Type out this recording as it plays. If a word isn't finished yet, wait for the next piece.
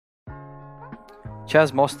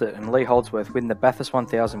Chaz Mostert and Lee Holdsworth win the Bathurst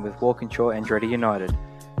 1000 with Walkinshaw Andretti United.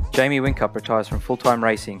 Jamie Whincup retires from full-time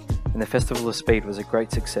racing, and the Festival of Speed was a great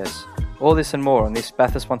success. All this and more on this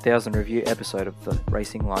Bathurst 1000 review episode of the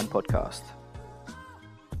Racing Line podcast.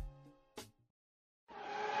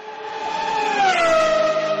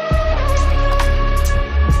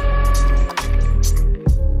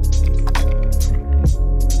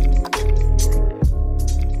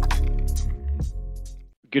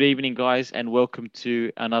 Good evening, guys, and welcome to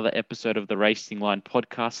another episode of the Racing Line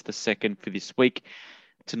podcast, the second for this week.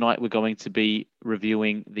 Tonight, we're going to be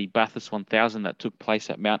reviewing the Bathurst 1000 that took place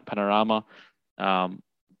at Mount Panorama on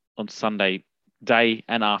Sunday day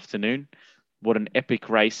and afternoon. What an epic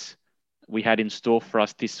race we had in store for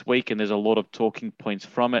us this week, and there's a lot of talking points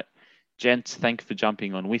from it. Gents, thanks for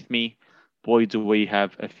jumping on with me. Boy, do we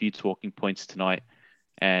have a few talking points tonight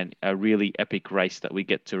and a really epic race that we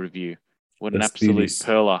get to review. What an absolute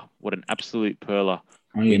perler. What an absolute perler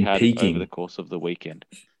we had over the course of the weekend.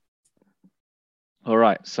 All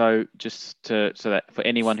right. So so that for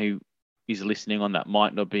anyone who is listening on that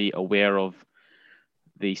might not be aware of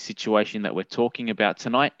the situation that we're talking about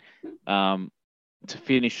tonight, to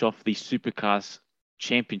finish off the Supercars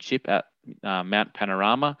Championship at Mount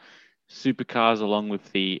Panorama, Supercars along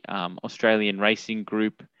with the Australian Racing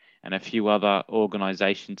Group and a few other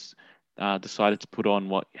organisations decided to put on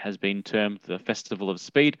what has been termed the Festival of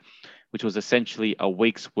Speed, which was essentially a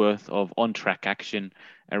week's worth of on-track action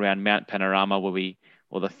around Mount Panorama, where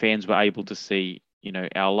the fans were able to see,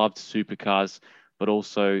 our loved supercars, but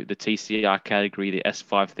also the TCR category, the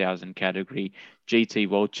S5000 category, GT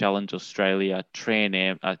World Challenge Australia, Trans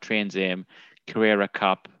Am, Carrera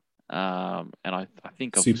Cup, and I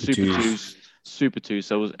think of Super 2.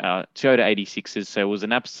 So it was Toyota 86s. So it was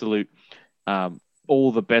an absolute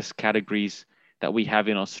all the best categories that we have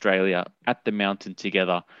in Australia at the mountain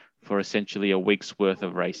together for essentially a week's worth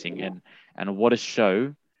of racing. And what a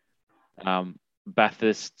show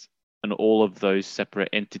Bathurst and all of those separate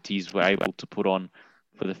entities were able to put on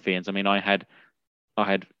for the fans. I mean, I had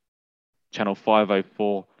Channel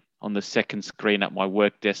 504 on the second screen at my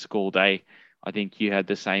work desk all day. I think you had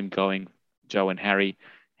the same going, Joe and Harry.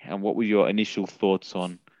 And what were your initial thoughts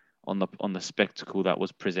on the spectacle that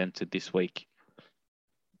was presented this week?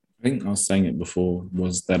 I think I was saying it before,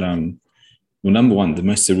 was that, number one, the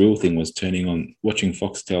most surreal thing was watching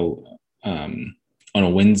Foxtel on a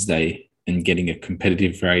Wednesday and getting a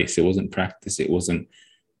competitive race. It wasn't practice. It wasn't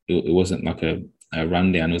like a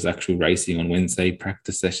rundown. It was actual racing on Wednesday,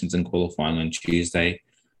 practice sessions and qualifying on Tuesday.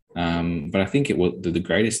 But I think the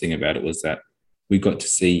greatest thing about it was that we got to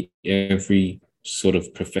see every sort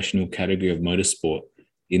of professional category of motorsport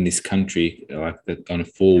in this country, like that, on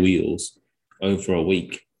 4 wheels over a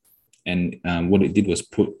week. And what it did was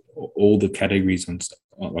put all the categories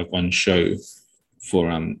on show for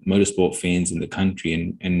motorsport fans in the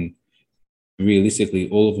country, and realistically,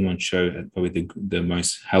 all of them on show at probably the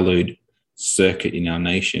most hallowed circuit in our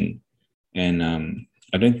nation. And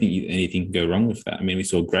I don't think anything can go wrong with that. I mean, we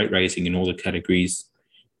saw great racing in all the categories.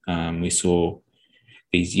 We saw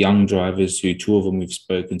these young drivers who 2 of them we've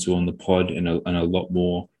spoken to on the pod, and a lot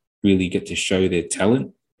more really get to show their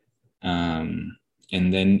talent.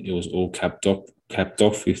 And then it was all capped off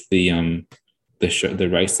with the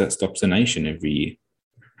race that stops a nation every year.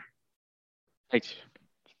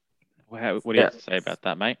 What do you have to say about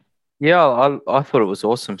that, mate? Yeah, I thought it was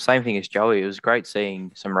awesome. Same thing as Joey. It was great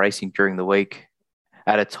seeing some racing during the week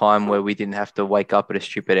at a time where we didn't have to wake up at a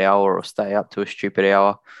stupid hour or stay up to a stupid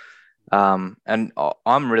hour. And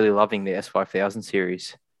I'm really loving the S5000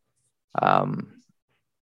 series. I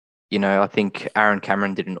think Aaron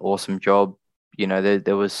Cameron did an awesome job.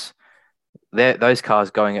 Those cars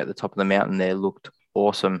going at the top of the mountain there looked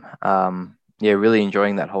awesome. Really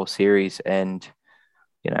enjoying that whole series, and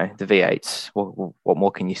the V8s. What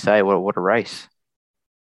more can you say? What a race!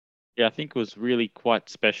 Yeah, I think it was really quite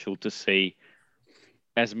special to see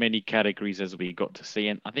as many categories as we got to see,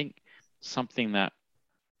 and I think something that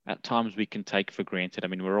at times we can take for granted. I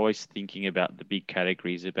mean, we're always thinking about the big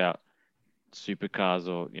categories, about supercars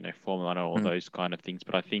or Formula 1 or those kind of things,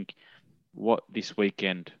 but I think what this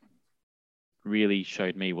weekend really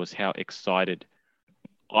showed me was how excited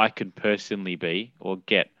I can personally be or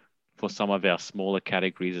get for some of our smaller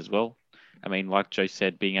categories as well. I mean, like Joe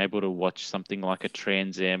said, being able to watch something like a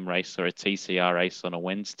Trans Am race or a TCR race on a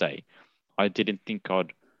Wednesday, I didn't think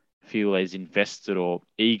I'd feel as invested or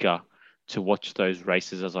eager to watch those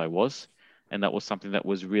races as I was. And that was something that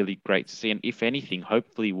was really great to see. And if anything,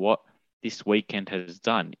 hopefully what this weekend has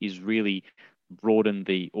done is really broaden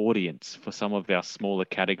the audience for some of our smaller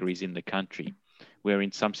categories in the country, where in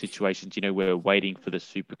some situations, we're waiting for the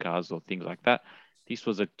supercars or things like that. this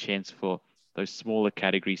was a chance for those smaller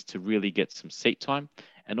categories to really get some seat time,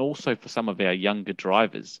 and also for some of our younger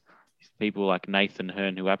drivers, people like Nathan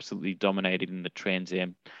Hearn, who absolutely dominated in the Trans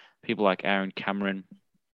Am, people like Aaron Cameron,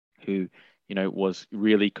 who was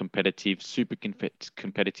really competitive, super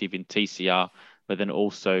competitive in TCR, but then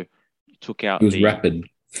also took out He was rapid.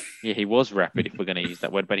 Yeah, he was rapid, if we're going to use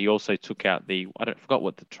that word, but he also took out I forgot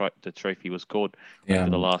what the trophy was called over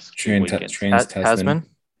the last few weekends. Tasman?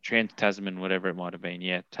 Trans-Tasman, whatever it might have been.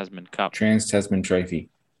 Yeah, Tasman Cup. Trans-Tasman Trophy.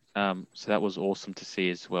 So that was awesome to see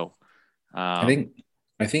as well. I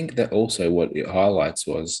think that also what it highlights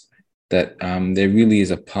was that there really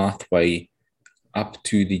is a pathway up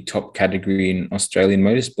to the top category in Australian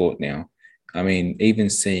motorsport now. I mean, even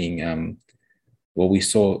seeing, we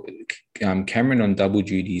saw Cameron on double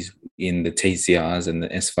duties in the TCRs and the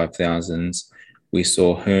S5000s. We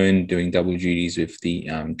saw Hearn doing double duties with the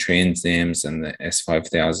Trans Ams and the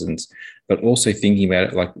S5000s. But also thinking about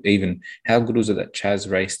it, like even how good was it that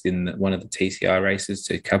Chaz raced in one of the TCR races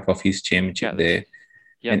to cap off his championship there?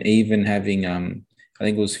 Yep. And even having, I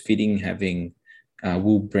think it was fitting having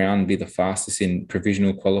Will Brown be the fastest in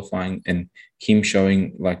provisional qualifying, and him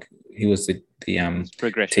showing like he was the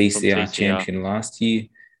TCR champion last year,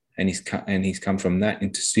 and he's come from that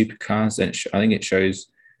into supercars, and I think it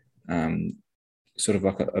shows sort of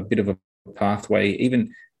like a bit of a pathway.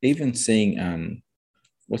 Even seeing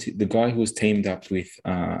the guy who was teamed up with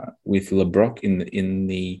LeBrock in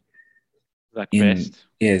the Best.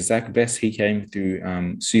 Yeah, Zach Best. He came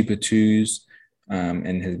through Super Twos.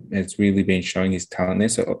 And has really been showing his talent there.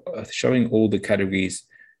 So showing all the categories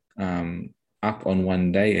up on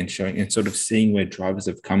one day and showing and sort of seeing where drivers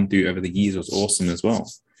have come through over the years was awesome as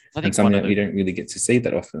well. I think and something that we don't really get to see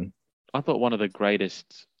that often. I thought one of the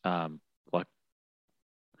greatest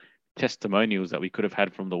testimonials that we could have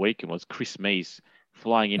had from the weekend was Chris Mees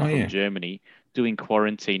flying in from Germany, doing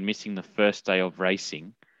quarantine, missing the first day of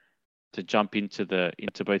racing, to jump into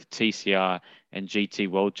both TCR and GT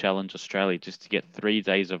World Challenge Australia just to get 3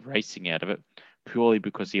 days of racing out of it, purely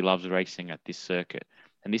because he loves racing at this circuit.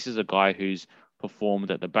 And this is a guy who's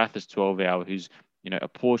performed at the Bathurst 12 Hour, who's a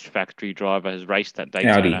Porsche factory driver, has raced at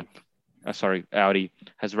Daytona. Audi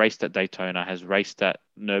has raced at Daytona, has raced at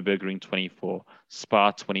Nürburgring 24,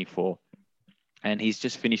 Spa 24, and he's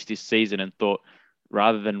just finished this season and thought,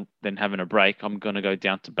 rather than having a break, I'm going to go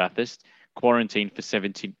down to Bathurst, quarantine for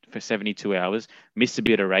 72 hours, miss a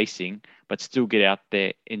bit of racing, but still get out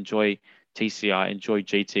there, enjoy TCR, enjoy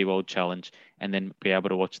GT World Challenge, and then be able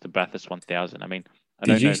to watch the Bathurst 1000. I mean, I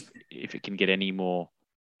don't know if it can get any more,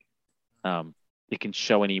 it can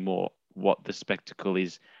show any more what the spectacle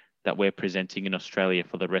is that we're presenting in Australia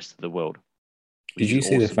for the rest of the world. Did you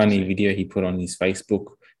see the funny video he put on his Facebook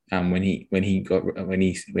when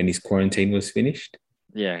his quarantine was finished?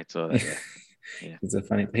 Yeah, it's all that. Yeah. It's a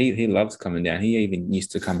funny. He loves coming down. He even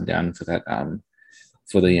used to come down for that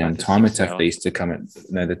for the time attack they used to come at.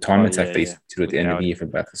 No, the time attack they used to do at the end of the year for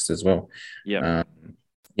Bathurst as well. Yeah.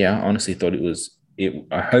 I honestly thought it was.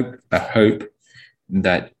 I hope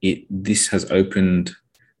that this has opened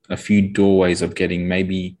a few doorways of getting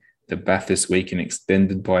maybe the Bathurst weekend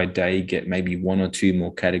extended by a day. Get maybe one or two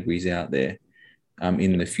more categories out there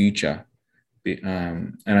in the future.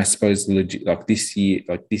 And I suppose this year,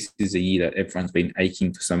 this is a year that everyone's been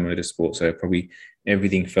aching for some motorsport. So probably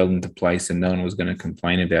everything fell into place and no one was going to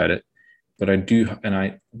complain about it. But I do hope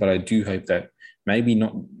that maybe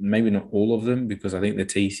not all of them, because I think the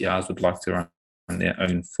TCRs would like to run their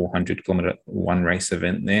own 400-kilometer one race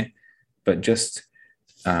event there. But just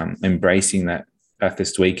embracing that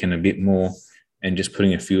Bathurst weekend a bit more and just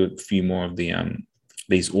putting a few more of the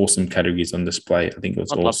these awesome categories on display. I think it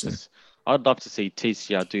was awesome. I'd love to see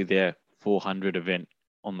TCR do their 400 event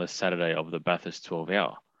on the Saturday of the Bathurst 12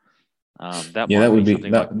 Hour. That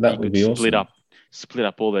would be awesome. Split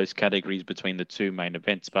up all those categories between the two main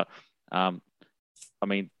events. But I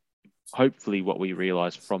mean, hopefully what we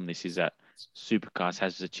realise from this is that Supercars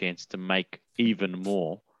has the chance to make even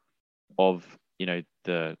more of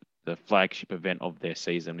the flagship event of their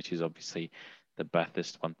season, which is obviously the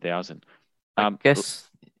Bathurst 1000. I guess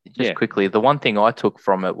just quickly, the one thing I took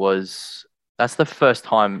from it was that's the first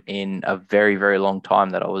time in a very, very long time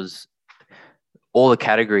that all the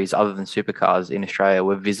categories other than supercars in Australia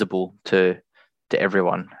were visible to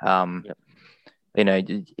everyone. TCR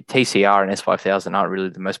and S5000 aren't really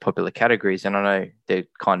the most popular categories, and I know they're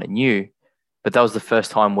kind of new, but that was the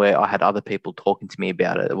first time where I had other people talking to me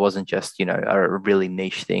about it. It wasn't just, a really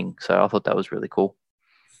niche thing. So I thought that was really cool.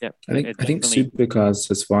 Yeah, I think supercars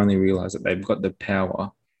has finally realized that they've got the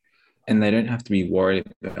power and they don't have to be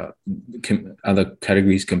worried about other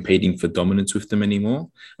categories competing for dominance with them anymore.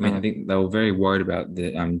 I mean, I think they were very worried about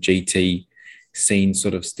the GT scene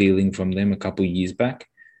sort of stealing from them a couple of years back.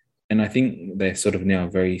 And I think they're sort of now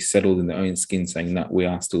very settled in their own skin, saying that we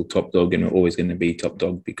are still top dog and we're always going to be top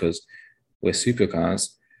dog because we're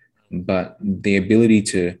supercars. But the ability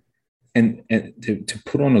to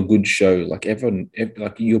put on a good show, like everyone,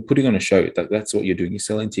 like you're putting on a show. That's what you're doing. You're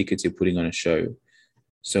selling tickets. You're putting on a show.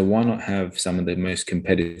 So why not have some of the most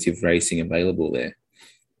competitive racing available there,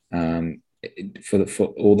 for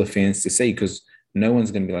all the fans to see? Because no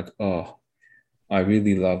one's going to be like, oh, I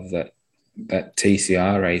really love that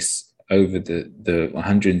TCR race over the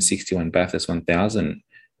 161 Bathurst 1000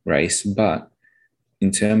 race. But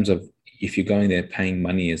in terms of if you're going there paying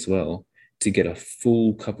money as well to get a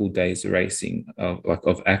full couple of days of racing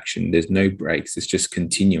of action, there's no breaks. It's just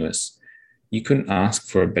continuous. You couldn't ask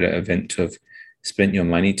for a better event to have spent your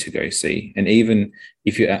money to go see. And even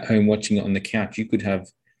if you're at home watching it on the couch, you could have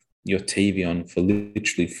your TV on for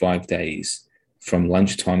literally 5 days from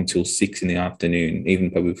lunchtime till 6 in the afternoon, even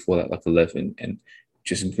probably before that, like 11, and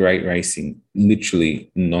just great racing, literally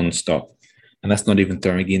non-stop. And that's not even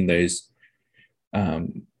throwing in those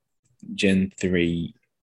Gen 3,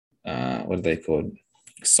 what are they called?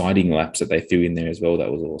 Exciting laps that they threw in there as well.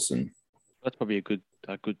 That was awesome. That's probably a good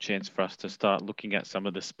chance for us to start looking at some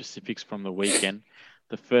of the specifics from the weekend.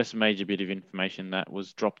 The first major bit of information that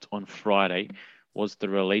was dropped on Friday was the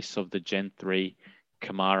release of the Gen 3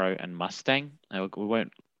 Camaro and Mustang. Now, we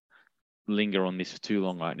won't linger on this for too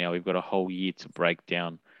long right now. We've got a whole year to break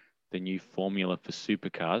down the new formula for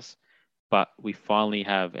supercars, but we finally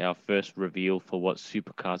have our first reveal for what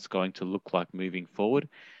supercars is going to look like moving forward.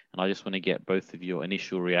 And I just want to get both of your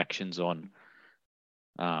initial reactions on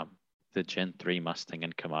the Gen 3 Mustang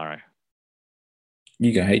and Camaro.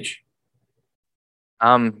 You go, H.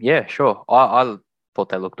 Yeah, sure. I thought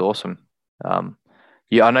they looked awesome.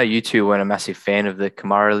 Yeah, I know you two weren't a massive fan of the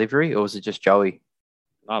Camaro livery, or was it just Joey?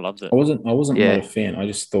 I loved it. I wasn't Yeah. not a fan. I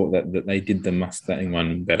just thought that they did the Mustang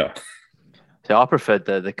one better. So I preferred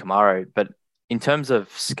the Camaro, but in terms of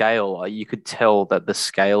scale, you could tell that the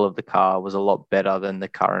scale of the car was a lot better than the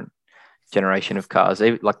current generation of cars.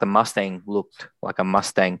 Like the Mustang looked like a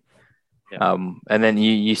Mustang. Yeah. And then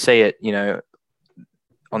you see it,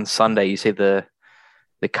 on Sunday, you see the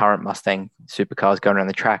current Mustang supercars going around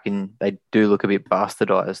the track, and they do look a bit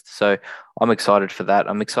bastardized. So I'm excited for that.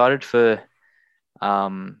 I'm excited for,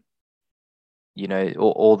 all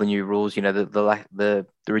the new rules, the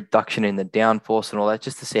reduction in the downforce and all that,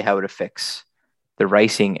 just to see how it affects the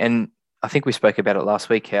racing. And I think we spoke about it last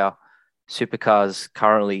week, how supercars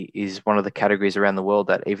currently is one of the categories around the world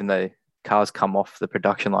that, even though cars come off the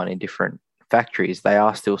production line in different factories, they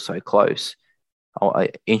are still so close. I'm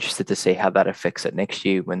interested to see how that affects it next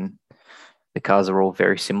year when the cars are all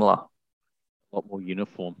very similar. A lot more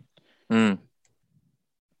uniform. Mm.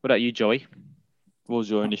 What about you, Joey? What was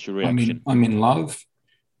your initial reaction? I'm in love.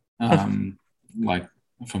 Like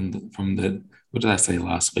from the what did I say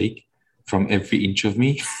last week? From every inch of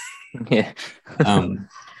me. Yeah. I'm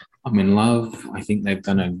in love. I think they've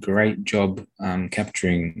done a great job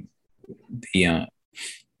capturing the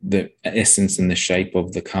essence and the shape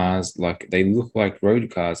of the cars. Like, they look like road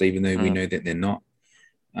cars, even though we know that they're not.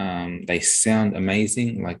 They sound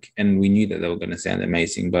amazing, and we knew that they were going to sound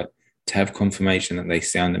amazing, but to have confirmation that they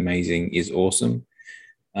sound amazing is awesome.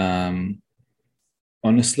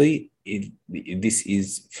 Honestly, this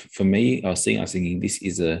is, for me, I was thinking this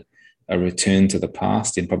is a return to the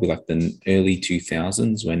past in probably like the early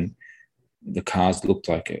 2000s, when the cars looked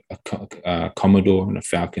like a Commodore and a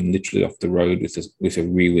Falcon literally off the road with a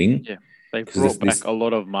rear wing. Yeah, they brought back a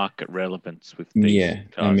lot of market relevance with these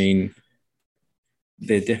cars. I mean,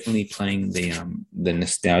 they're definitely playing the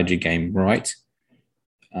nostalgia game right,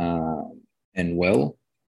 and well.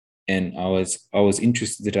 And I was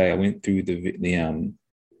interested today. I went through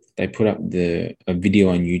they put up a video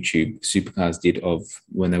on YouTube, Supercars did, of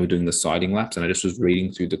when they were doing the siding laps, and I just was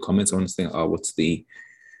reading through the comments. I was thinking, what's the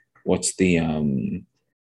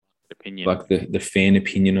opinion, like the fan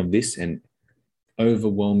opinion of this, and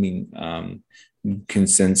overwhelming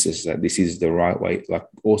consensus that this is the right way, like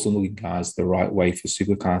awesome looking cars, the right way for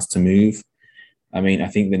supercars to move. I mean, I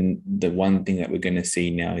think the one thing that we're going to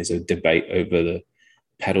see now is a debate over the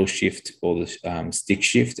paddle shift or the stick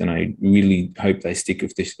shift, and I really hope they stick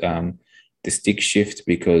with this the stick shift,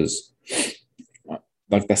 because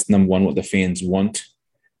like that's number one what the fans want,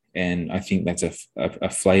 and I think that's a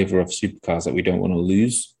flavor of supercars that we don't want to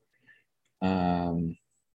lose.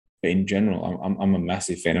 But in general, I'm a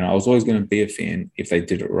massive fan, and I was always going to be a fan if they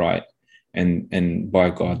did it right, and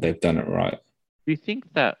by God, they've done it right. Do you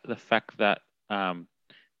think that the fact that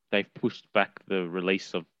they've pushed back the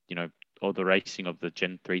release of, or the racing of the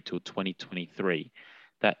Gen 3 till 2023,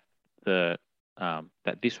 that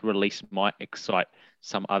that this release might excite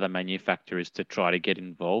some other manufacturers to try to get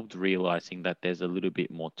involved, realizing that there's a little bit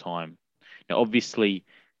more time? Now, obviously,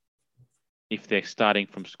 if they're starting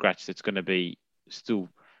from scratch, it's going to be still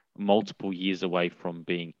multiple years away from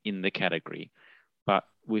being in the category. But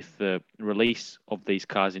with the release of these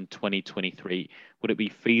cars in 2023, would it be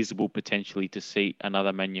feasible potentially to see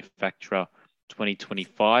another manufacturer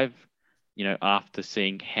 2025, after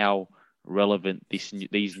seeing how relevant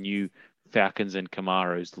these new Falcons and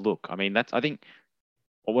Camaros look? I mean, I think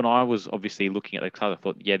when I was obviously looking at the car, I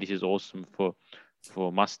thought, yeah, this is awesome for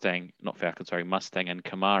Mustang, not Falcon, sorry, Mustang and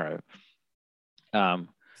Camaro.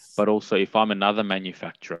 But also, if I'm another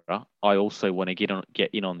manufacturer, I also want to get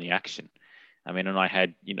in on the action. I mean, and I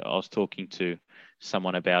had, I was talking to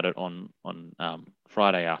someone about it on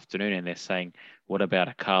Friday afternoon, and they're saying, what about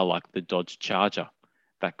a car like the Dodge Charger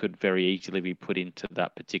that could very easily be put into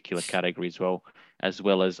that particular category as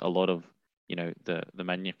well as a lot of, the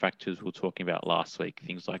manufacturers we were talking about last week,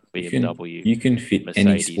 things like BMW. You can fit Mercedes.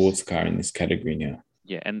 any sports car in this category now.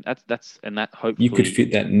 Yeah, and that hopefully you could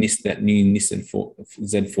fit that new Nissan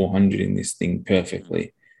Z400 in this thing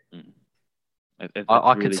perfectly.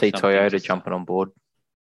 I could see Toyota jumping on board.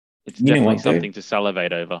 It's definitely something to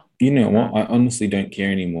salivate over. You know what? I honestly don't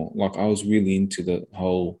care anymore. Like, I was really into the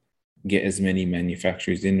whole get as many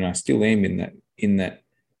manufacturers in, and I still am in that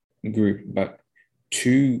group. But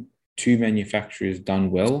two manufacturers done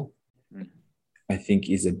well, I think,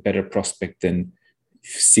 is a better prospect than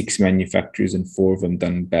 6 manufacturers and 4 of them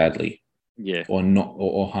done badly. Yeah. Or not,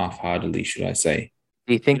 or half-heartedly, should I say.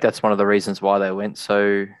 Do you think that's one of the reasons why they went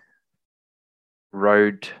so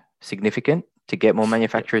road significant to get more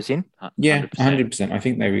manufacturers in? Yeah, 100%. I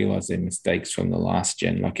think they realized their mistakes from the last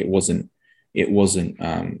gen. Like, it wasn't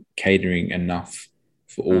catering enough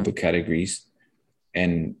for all the categories.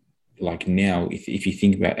 And like now, if you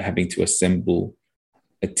think about having to assemble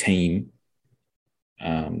a team,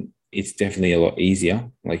 it's definitely a lot easier.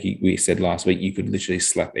 Like we said last week, you could literally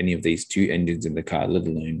slap any of these 2 engines in the car, let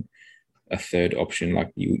alone a third option.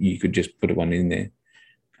 Like you could just put one in there.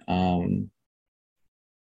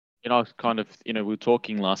 Kind of, we were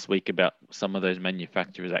talking last week about some of those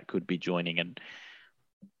manufacturers that could be joining, and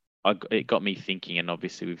it got me thinking. And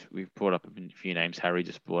obviously, we've brought up a few names. Harry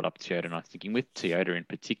just brought up Toyota, and I was thinking with Toyota in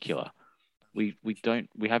particular, we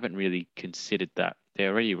haven't really considered that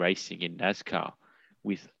they're already racing in NASCAR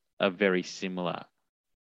with a very similar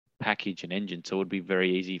package and engine, so it would be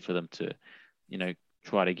very easy for them to,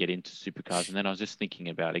 try to get into supercars. And then I was just thinking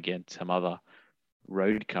about, again, some other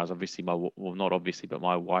road cars. Obviously, not obviously, but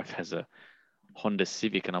my wife has a Honda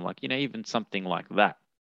Civic, and I'm like, even something like that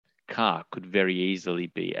car could very easily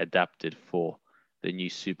be adapted for the new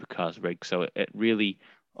supercars rig. So it really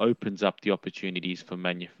opens up the opportunities for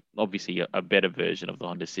obviously a better version of the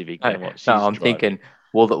Honda Civic than what she's driving. Thinking,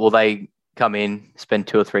 will they come in, spend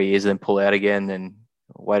 2 or 3 years, and then pull out again, and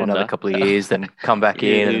wait Honda? another couple of years, then come back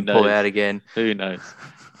in and pull out again? Who knows?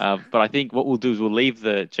 But I think what we'll do is we'll leave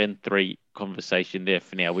the Gen 3 conversation there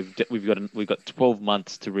for now. We've got 12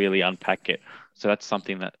 months to really unpack it, so that's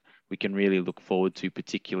something that we can really look forward to,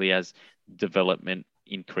 particularly as development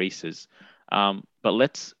increases. But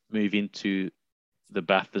let's move into the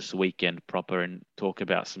Bathurst weekend proper and talk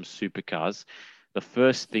about some supercars. The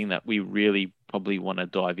first thing that we really probably want to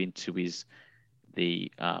dive into is the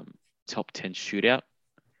top 10 shootout.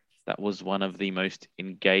 That was one of the most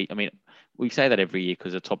engaged. I mean, we say that every year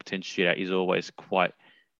because the top 10 shootout is always quite,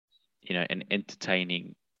 an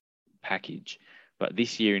entertaining package. But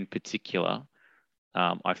this year in particular,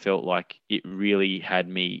 I felt like it really had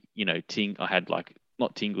me, I had like,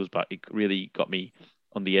 not tingles, but it really got me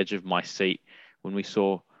on the edge of my seat when we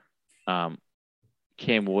saw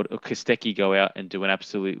Kostecki go out and do an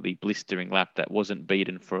absolutely blistering lap that wasn't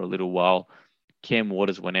beaten for a little while. Cam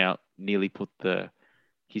Waters went out, nearly put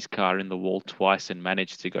his car in the wall twice and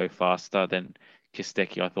managed to go faster than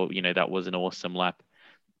Kostecki. I thought, that was an awesome lap.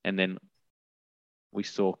 And then we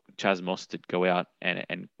saw Chaz Mostert go out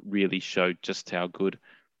and really showed just how good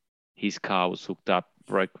his car was hooked up,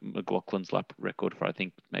 broke McLaughlin's lap record for, I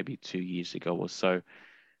think, maybe 2 years ago or so.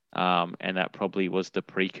 And that probably was the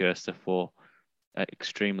precursor for an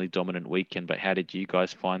extremely dominant weekend. But how did you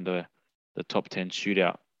guys find the top 10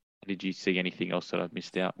 shootout? Did you see anything else that I've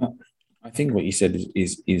missed out? I think what you said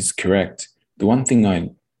is correct. The one thing I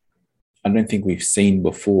don't think we've seen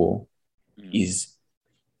before is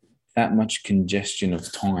that much congestion of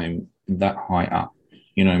time that high up.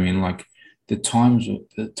 You know what I mean? Like the times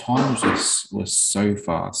were so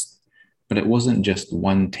fast, but it wasn't just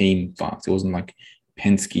one team fast. It wasn't like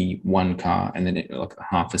Penske one car and then like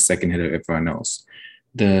half a second ahead of everyone else.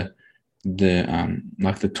 The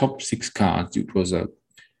like the top 6 cars, it was a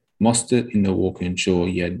Mostert in the Walkinshaw.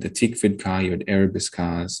 You had the Tickford car. You had Erebus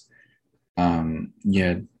cars. You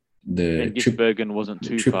had the And Gisbergen wasn't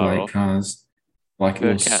too Triple far A off. cars. Like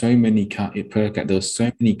there was so many cars. There was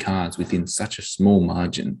so many cars within such a small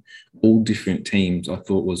margin, all different teams. I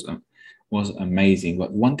thought was amazing.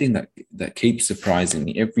 But one thing that keeps surprising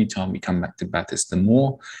me every time we come back to Bathurst, the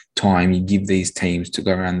more time you give these teams to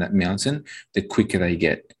go around that mountain, the quicker they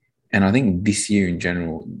get. And I think this year in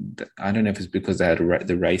general, I don't know if it's because they had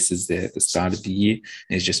the races there at the start of the year.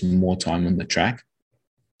 There's just more time on the track.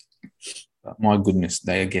 But my goodness,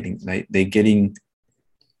 they're getting.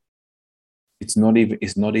 It's not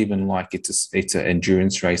even like it's an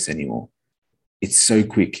endurance race anymore. It's so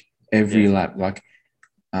quick every lap. Like,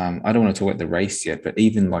 I don't want to talk about the race yet, but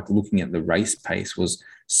even like looking at the race pace was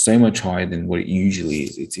so much higher than what it usually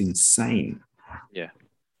is. It's insane. Yeah.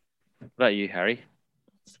 What about you, Harry?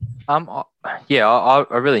 I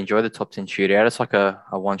really enjoy the top 10 shootout. It's like a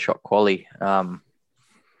one-shot quali.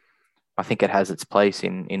 I think it has its place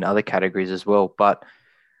in other categories as well. But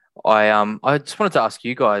I just wanted to ask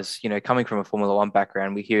you guys, coming from a Formula One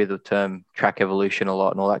background, we hear the term track evolution a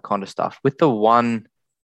lot and all that kind of stuff. With the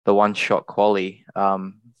one-shot quali,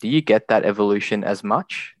 do you get that evolution as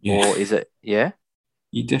much, or is it? Yeah,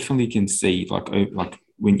 you definitely can see like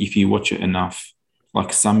if you watch it enough.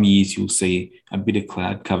 Like some years you'll see a bit of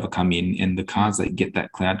cloud cover come in, and the cars that get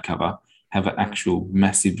that cloud cover have an actual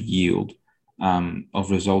massive yield of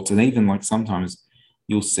results. And even like sometimes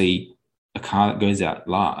you'll see a car that goes out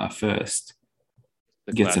first,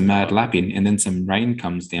 gets a mad lap in, and then some rain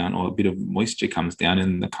comes down or a bit of moisture comes down,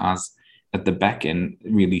 and the cars at the back end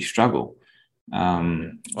really struggle.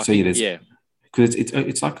 Because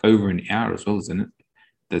it's like over an hour as well, isn't it?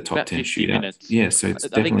 The top about 10 50 shootout. minutes. Yeah, so it's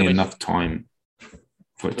definitely enough time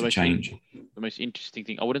for it to change. The most interesting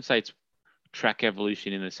thing, I wouldn't say it's track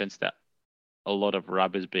evolution in the sense that a lot of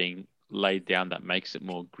rubber is being laid down that makes it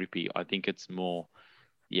more grippy. I think it's more,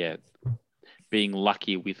 being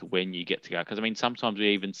lucky with when you get to go. Because I mean, sometimes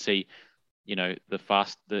we even see,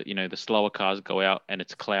 the slower cars go out and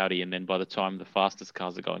it's cloudy, and then by the time the fastest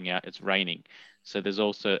cars are going out, it's raining. So there's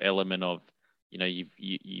also element of, you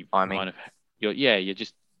kind of, you're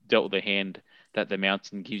just dealt the hand that the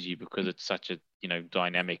mountain gives you because it's such a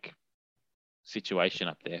dynamic situation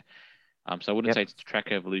up there. So I wouldn't say it's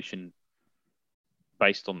track evolution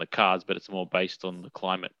based on the cars, but it's more based on the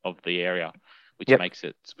climate of the area, which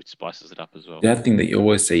spices it up as well. The other thing that you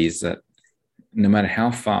always see is that no matter how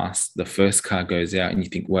fast the first car goes out and you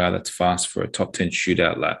think, wow, that's fast for a top 10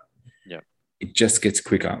 shootout lap, it just gets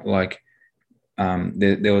quicker. Like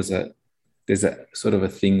there's a sort of a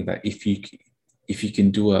thing that if you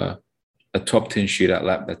can do a top 10 shootout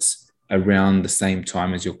lap that's around the same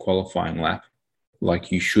time as your qualifying lap,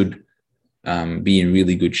 like you should be in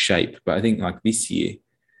really good shape. But I think like this year,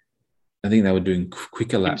 I think they were doing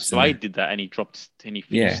quicker laps. Slade did that and he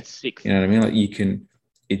finished sixth. You know what I mean? Like you can,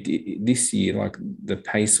 this year, like the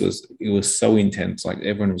pace was so intense. Like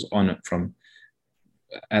everyone was on it from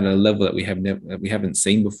at a level that we haven't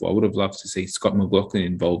seen before. I would have loved to see Scott McLaughlin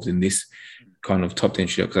involved in this kind of top 10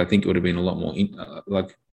 shootout, because I think it would have been a lot more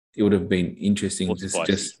it would have been interesting.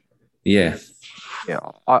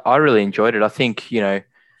 I really enjoyed it. I think in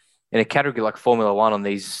a category like Formula One on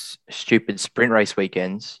these stupid sprint race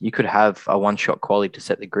weekends, you could have a one-shot quali to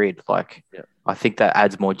set the grid. I think that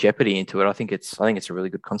adds more jeopardy into it. I think it's a really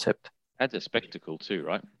good concept. Adds a spectacle too,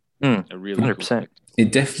 right? A really 100%. Cool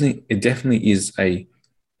it definitely is a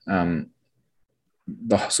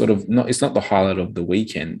the sort of it's not the highlight of the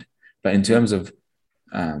weekend, but in terms of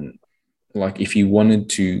like if you wanted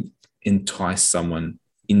to entice someone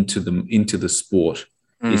into the sport,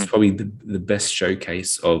 it's probably the best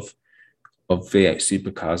showcase of V8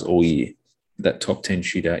 supercars all year. That top 10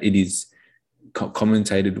 shootout, it is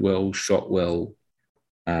commentated well, shot well,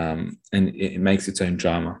 and it makes its own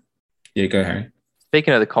drama. Yeah, go Harry.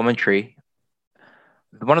 Speaking of the commentary,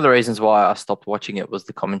 one of the reasons why I stopped watching it was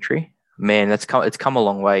the commentary. Man, it's come a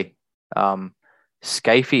long way.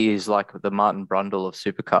 Skaife is like the Martin Brundle of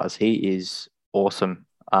supercars. He is awesome.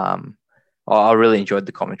 I really enjoyed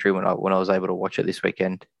the commentary when I was able to watch it this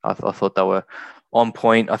weekend. I thought they were on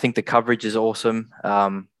point. I think the coverage is awesome.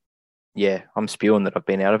 I'm spewing that I've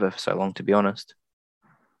been out of it for so long, to be honest.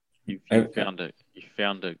 You found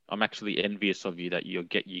it. I'm actually envious of you that you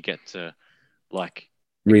get to like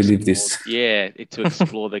relive this. Yeah, to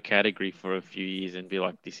explore the category for a few years and be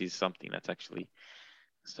like, this is something that's actually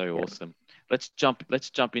So awesome. Let's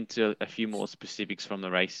jump into a few more specifics from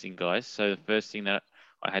the racing, guys. So the first thing that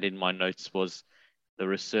I had in my notes was the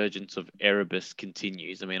resurgence of Erebus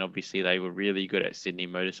continues. I mean, obviously they were really good at Sydney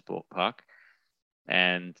Motorsport Park,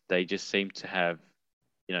 and they just seem to have,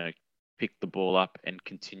 picked the ball up and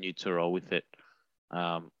continued to roll with it,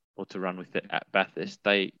 or to run with it at Bathurst.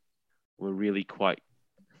 They were really quite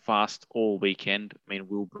fast all weekend. I mean,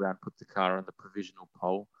 Will Brown put the car on the provisional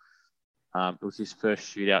pole. It was his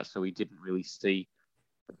first shootout, so we didn't really see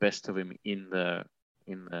the best of him in the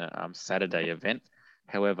Saturday event.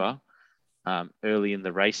 However, early in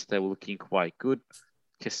the race, they were looking quite good.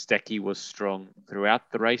 Kostecki was strong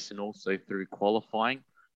throughout the race and also through qualifying.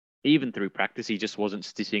 Even through practice, he just wasn't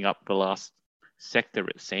stitching up the last sector,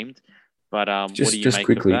 it seemed. But what do you make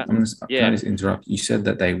quickly, of that? Can I just interrupt? You said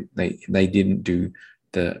that they didn't do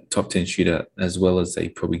the top 10 shootout as well as they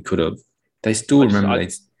probably could have. They still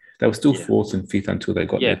they were still fourth and fifth until they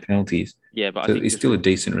got their penalties. Yeah, but so I think it's still a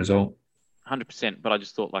decent result. 100%. But I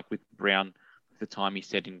just thought, like with Brown, the time he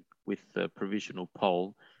set in with the provisional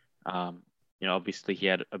pole, obviously he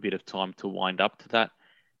had a bit of time to wind up to that.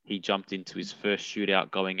 He jumped into his first shootout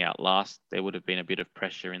going out last. There would have been a bit of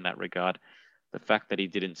pressure in that regard. The fact that he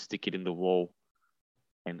didn't stick it in the wall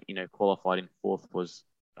and, qualified in fourth was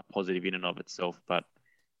a positive in and of itself. But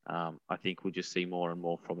I think we'll just see more and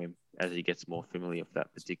more from him as he gets more familiar with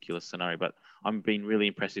that particular scenario. But I'm being really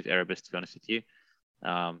impressed with Erebus, to be honest with you.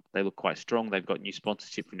 They look quite strong. They've got new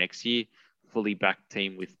sponsorship for next year, fully backed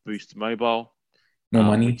team with Boost Mobile. More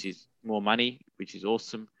money. Which is more money, which is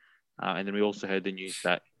awesome. And then we also heard the news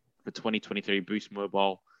that for 2023, Boost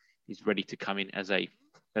Mobile is ready to come in as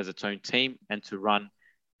its own team and to run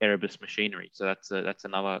Erebus machinery. So that's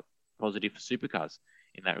another positive for supercars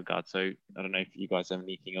in that regard. So I don't know if you guys have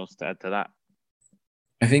anything else to add to that.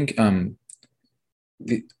 I think I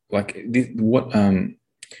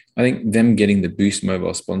think them getting the Boost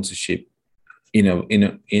Mobile sponsorship,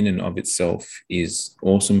 in and of itself is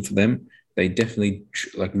awesome for them. They definitely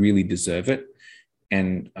really deserve it.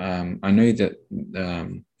 And I know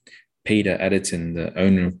that Peter Adderton, the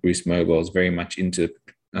owner of Boost Mobile, is very much into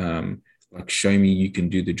show me you can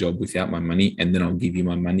do the job without my money, and then I'll give you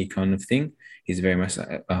my money kind of thing. He's very much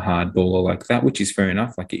a hard baller like that, which is fair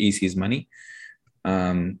enough. Like, it is his money.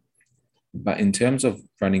 But in terms of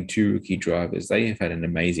running two rookie drivers, they have had an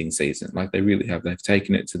amazing season. Like, they really have. They've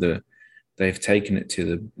taken it to the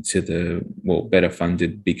better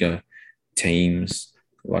funded, bigger teams,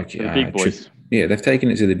 like the big boys. They've taken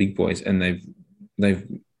it to the big boys, and they've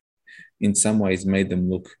in some ways made them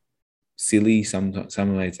look silly. Some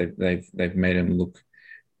ways they've made them look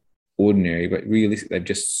ordinary, but realistically they've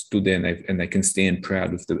just stood there and they can stand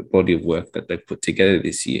proud with the body of work that they've put together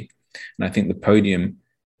this year. And I think the podium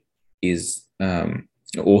is an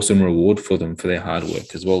awesome reward for them for their hard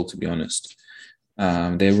work as well, to be honest.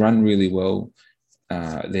 They run really well.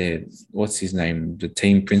 What's his name? The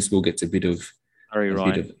team principal gets a bit of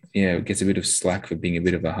slack for being a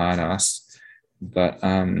bit of a hard ass, but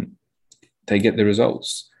they get the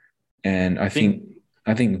results. And I think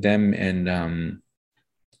them and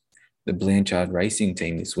the Blanchard Racing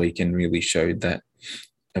team this weekend really showed that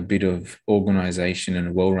a bit of organisation and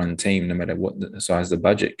a well-run team, no matter what the size of the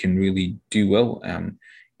budget, can really do well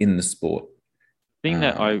in the sport. The thing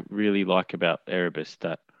that I really like about Erebus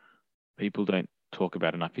that people don't talk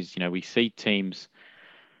about enough is, we see teams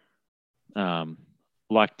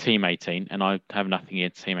like Team 18, and I have nothing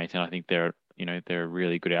against Team 18. I think they're a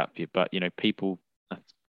really good outfit, but people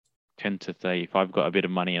tend to say, if I've got a bit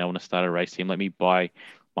of money and I want to start a race team, let me buy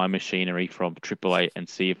my machinery from AAA and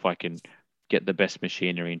see if I can get the best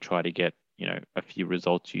machinery and try to get a few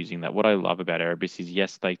results using that. What I love about Erebus is,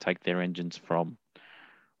 yes, they take their engines from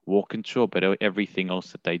Walkinshaw, but everything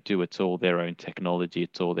else that they do, it's all their own technology,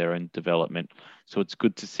 it's all their own development. So it's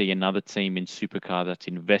good to see another team in supercar that's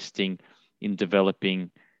investing in developing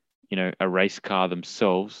a race car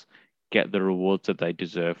themselves get the rewards that they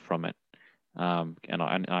deserve from it. And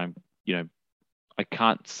I'm I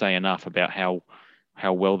can't say enough about how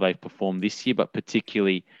well they've performed this year, but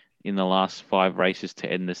particularly in the last 5 races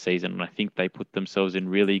to end the season. And I think they put themselves in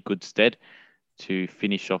really good stead to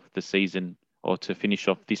finish off the season, or to finish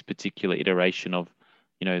off this particular iteration of,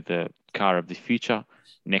 the car of the future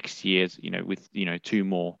next year's, with, 2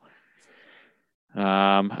 more,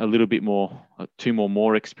 a little bit more, 2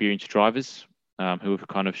 more experienced drivers who have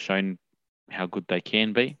kind of shown how good they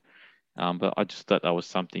can be. But I just thought that was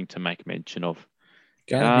something to make mention of.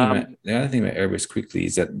 The other thing about Erebus quickly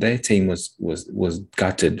is that their team was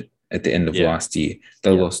gutted at the end of Yeah. last year.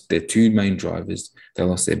 They lost their two main drivers. They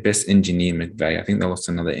lost their best engineer, McVeigh. I think they lost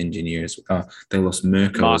another engineer as well. They lost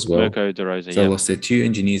Mirko as well. Mirko De Rosa, So they lost their two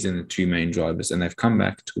engineers and the two main drivers, and they've come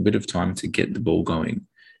back. Took a bit of time to get the ball going,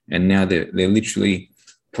 and now they're literally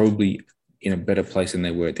probably in a better place than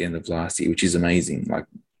they were at the end of last year, which is amazing. Like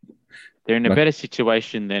they're in a better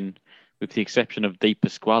situation than, with the exception of Di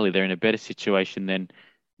Pasquale, they're in a better situation than,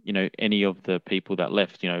 you know, any of the people that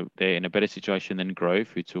left. You know, they're in a better situation than Grove,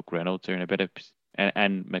 who took Reynolds. They're in a better,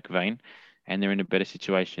 and McVeigh, and they're in a better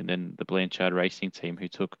situation than the Blanchard Racing team, who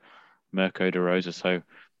took Mirko De Rosa. So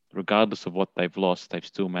regardless of what they've lost, they've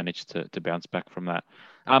still managed to bounce back from that.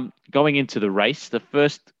 Going into the race, the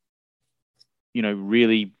first, you know,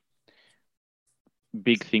 really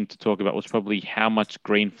big thing to talk about was probably how much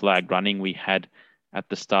green flag running we had at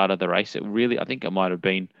the start of the race. It really, I think it might have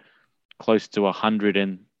been close to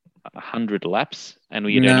 100 laps, and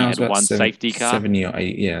we had only had one safety car. 70 or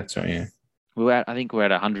 80, yeah, that's right, yeah. I think we're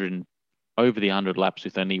at 100 over the 100 laps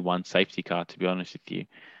with only one safety car, to be honest with you,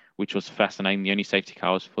 which was fascinating. The only safety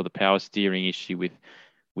car was for the power steering issue with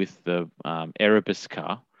the Erebus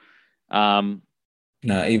car.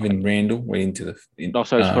 No, even Randall went into the.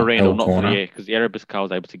 So it's for Randall, not corner. for the because the Erebus car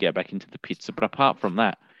was able to get back into the pits. But apart from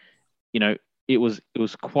that, you know, it was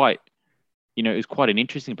quite, you know, it was quite an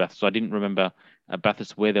interesting Bathurst. So I didn't remember a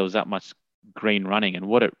Bathurst where there was that much green running, and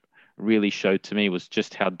what it really showed to me was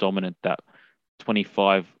just how dominant that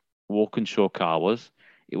 25 Walkinshaw car was.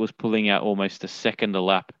 It was pulling out almost a second a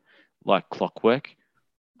lap, like clockwork,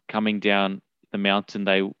 coming down the mountain.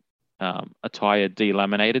 They a tyre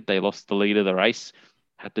delaminated. They lost the lead of the race,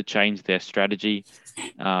 had to change their strategy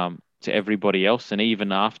to everybody else. And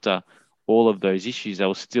even after all of those issues, they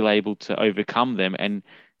were still able to overcome them and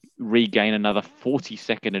regain another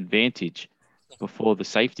 40-second advantage before the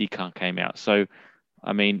safety car came out. So,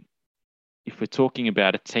 I mean, if we're talking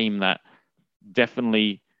about a team that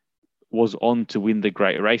definitely was on to win the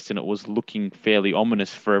great race and it was looking fairly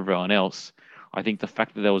ominous for everyone else, I think the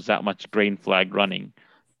fact that there was that much green flag running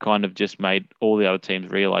kind of just made all the other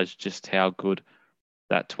teams realize just how good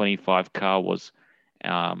that 25 car was.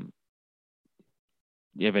 You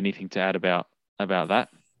have anything to add about that?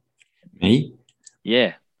 Me?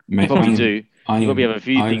 Yeah, Mate, you probably do. You probably have a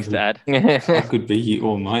few things to add. I could be here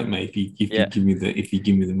all night, mate. If you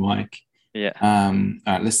give me the mic. Yeah. All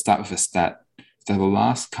right. Let's start with a stat. So the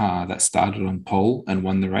last car that started on pole and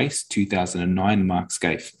won the race, 2009, Mark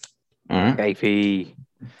Skaife. All right. Skaife.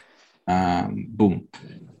 Boom.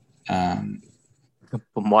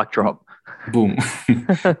 Mic drop. Boom.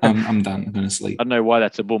 I'm done. I'm gonna sleep. I don't know why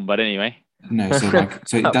that's a boom, but anyway. No, so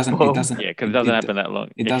it doesn't. Yeah, because it doesn't happen that long.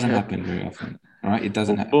 It doesn't happen very often. All right, it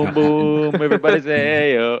doesn't happen. Boom, boom. Everybody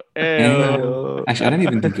say, ayo, ayo. Actually, I don't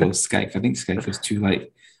even think it was Skaife. I think Skaife was too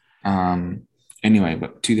late. Anyway,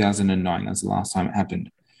 but 2009, that's the last time it happened.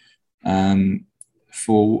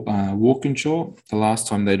 For Walkinshaw, the last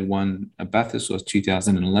time they'd won a Bathurst was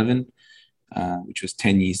 2011, which was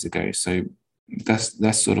 10 years ago. So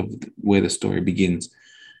that's sort of where the story begins.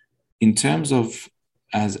 In terms of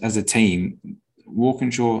as a team,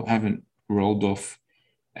 Walkinshaw haven't rolled off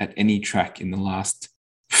at any track in the last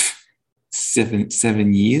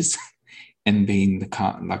seven years and been the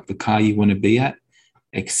car you want to be at,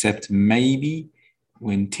 except maybe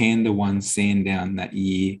when Tander won Sandown that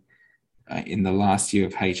year in the last year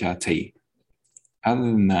of HRT. Other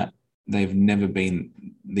than that, they've never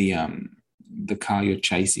been the car you're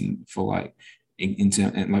chasing for, like,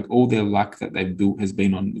 and like all their luck that they've built has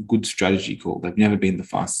been on good strategy call. They've never been the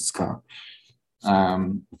fastest car.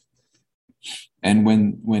 And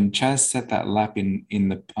when Chaz set that lap in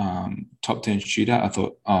the top 10 shootout, I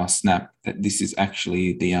thought, oh snap, that this is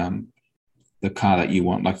actually the car that you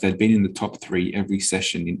want. Like, they'd been in the top 3 every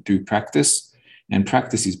session through practice, and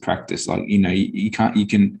practice is practice. Like, you know, you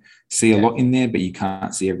can see a lot in there, but you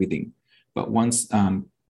can't see everything. But once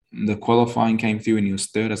the qualifying came through and he was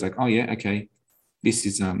third, I was like, oh yeah, okay, this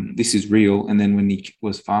is real. And then when he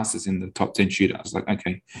was fastest in the top 10 shootout, I was like,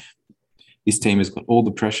 okay, this team has got all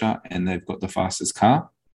the pressure and they've got the fastest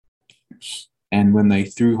car. And when they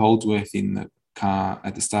threw Holdsworth in the car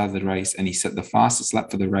at the start of the race and he set the fastest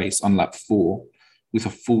lap for the race on lap 4 with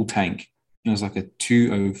a full tank, it was like a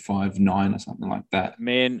 2:05.9 or something like that.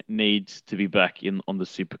 Man needs to be back on the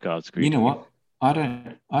supercars screen. You know what? I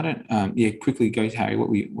don't. Yeah, quickly go, Harry.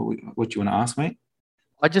 What you want to ask, mate?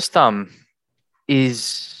 I just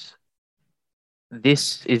is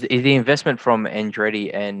the investment from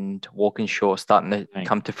Andretti and Walkinshaw starting to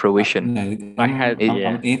come to fruition? No, I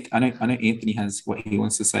know Anthony has what he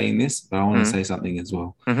wants to say in this, but I want to say something as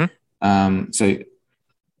well. So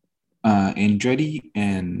Andretti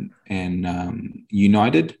and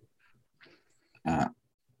United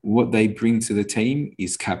what they bring to the team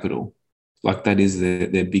is capital. Like that is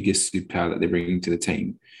their biggest superpower that they're bringing to the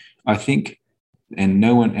team. I think, and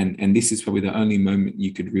no one, and this is probably the only moment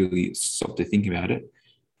you could really stop to think about it.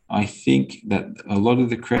 I think that a lot of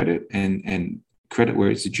the credit and credit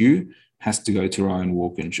where it's due has to go to Ryan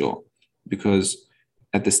Walkinshaw, because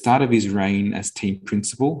at the start of his reign as team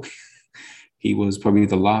principal, he was probably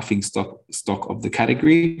the laughing stock of the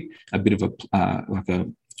category. A bit of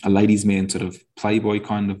a ladies' man sort of playboy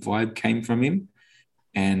kind of vibe came from him.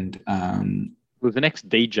 And he was an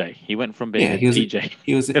ex-DJ. He went from being a DJ.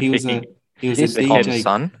 He was a DJ.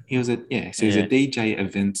 Son. He was a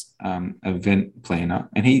DJ event planner,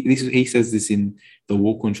 and he says this in the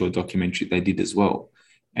Walkinshaw documentary they did as well.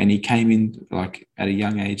 And he came in like at a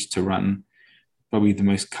young age to run probably the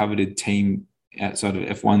most coveted team outside of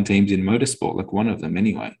F1 teams in motorsport, like one of them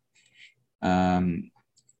anyway. And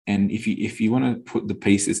if you want to put the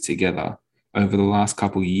pieces together over the last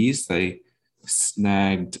couple of years, they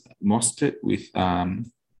snagged Mostert with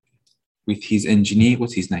his engineer.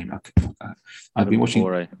 What's his name? I've been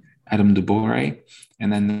watching Adam DeBore,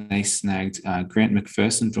 and then they snagged Grant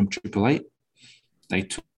McPherson from Triple Eight. They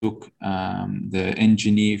took the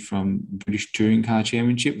engineer from British Touring Car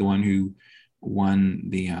Championship, the one who won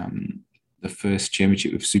the first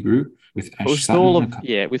championship with Subaru with Ash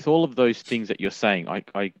Sutton. With all of those things that you're saying, I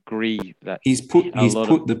agree that he's put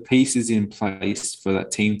the pieces in place for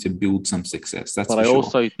that team to build some success. That's but for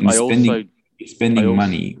sure. Spending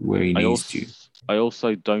money where he needs to. I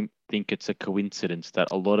also don't think it's a coincidence that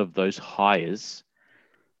a lot of those hires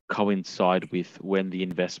coincide with when the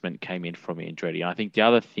investment came in from Andretti. And I think the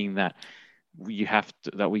other thing that I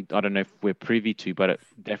don't know if we're privy to, but it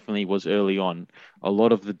definitely was early on, a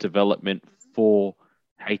lot of the development for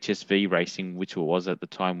HSV racing, which it was at the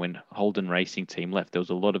time when Holden Racing Team left, there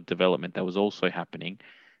was a lot of development that was also happening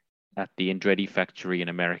at the Andretti factory in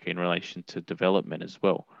America in relation to development as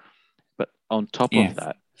well. But on top of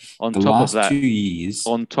that, on top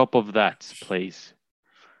of that, please,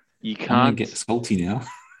 you can't. I'm gonna get salty now.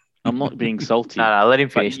 I'm not being salty. No, let him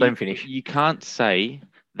finish. You can't say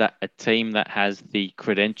that a team that has the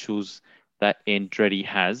credentials that Andretti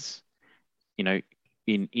has, in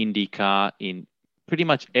IndyCar, in pretty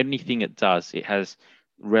much anything it does, it has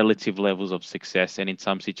relative levels of success, and in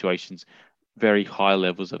some situations, very high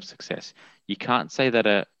levels of success. You can't say that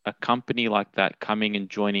a company like that coming and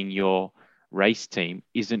joining your race team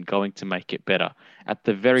isn't going to make it better. At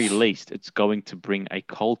the very least, it's going to bring a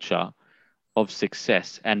culture of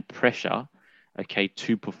success and pressure,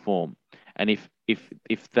 to perform. And if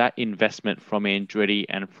that investment from Andretti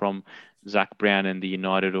and from Zach Brown and the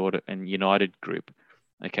United Group,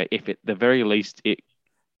 if at the very least it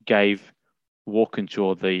gave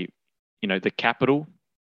Walkinshaw the capital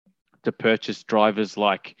to purchase drivers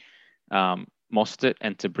like Mostert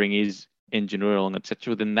and to bring his engineer along,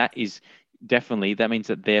 etc., then that means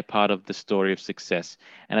that they're part of the story of success.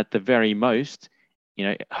 And at the very most,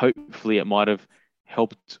 hopefully it might have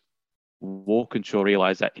helped Walkinshaw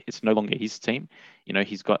realize that it's no longer his team.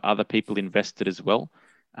 He's got other people invested as well,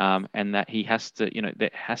 and that he has to, there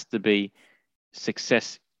has to be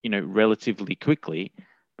success, relatively quickly,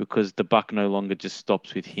 because the buck no longer just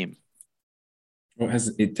stops with him. Well,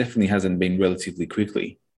 it definitely hasn't been relatively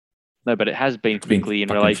quickly. No, but it has been quickly in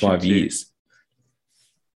relation to 5 years.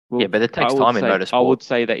 Well, yeah, but it takes time in motorsport. I would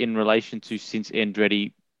say that in relation to since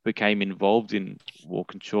Andretti became involved in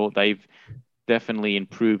Walkinshaw, they've definitely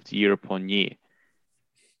improved year upon year.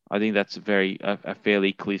 I think that's a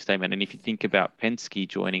fairly clear statement. And if you think about Penske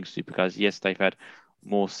joining Supercars, yes, they've had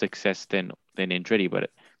more success than Andretti, but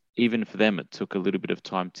even for them, it took a little bit of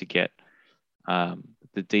time to get the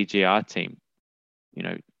DJR team,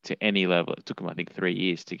 to any level. It took them, I think, 3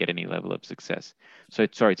 years to get any level of success. So,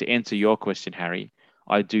 sorry, to answer your question, Harry,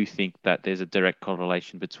 I do think that there's a direct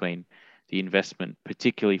correlation between the investment,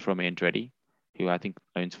 particularly from Andretti, who I think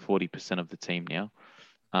owns 40% of the team now,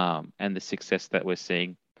 and the success that we're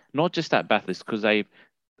seeing, not just at Bathurst, because they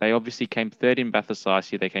obviously came third in Bathurst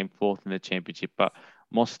last year, they came fourth in the championship, but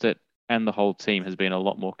Mostert and the whole team has been a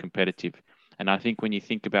lot more competitive. And I think when you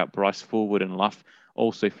think about Bryce Fullwood and Luff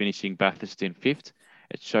also finishing Bathurst in fifth,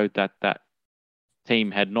 it showed that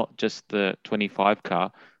team had not just the 25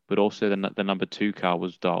 car, but also the number 2 car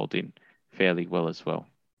was dialed in fairly well as well.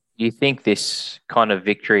 Do you think this kind of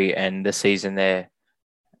victory and the season they're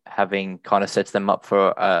having kind of sets them up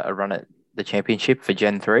for a run at the championship for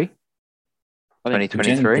Gen 3?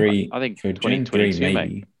 2023? I think for 2022, Gen 3 maybe.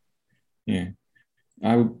 Mate. Yeah.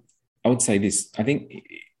 I would say this. I think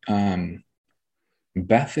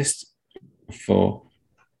Bathurst for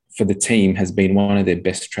the team has been one of their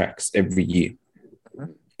best tracks every year.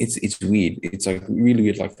 it's weird. It's like really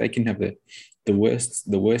weird. Like they can have the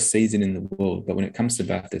worst season in the world, but when it comes to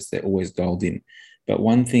Bathurst, they're always dialed in. But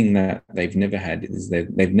one thing that they've never had is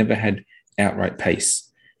they've never had outright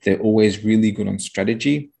pace. They're always really good on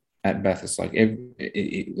strategy at Bathurst. Like I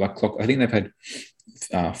think they've had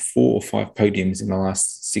 4 or 5 podiums in the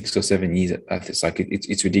last 6 or 7 years at Bathurst. Like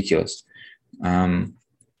it's ridiculous.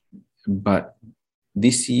 But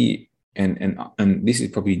this year, and this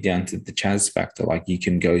is probably down to the Chaz factor. Like you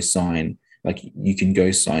can go sign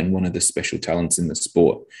one of the special talents in the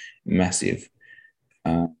sport, massive.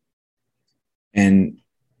 And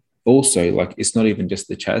also, like, it's not even just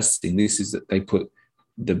the Chaz thing. This is that they put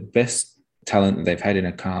the best talent that they've had in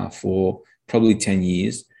a car for probably 10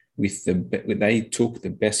 years. They took the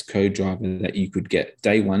best co-driver that you could get.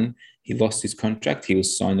 Day one, he lost his contract. He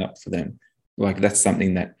was signed up for them. Like, that's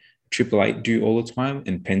something that Triple Eight do all the time,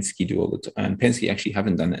 and Penske do all the time. And Penske actually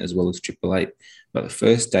haven't done it as well as Triple Eight. But the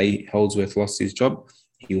first day Holdsworth lost his job,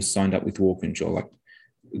 he was signed up with Walkinshaw. Like,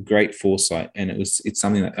 great foresight, and it's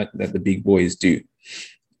something that the big boys do.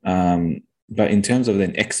 But in terms of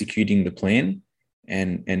then executing the plan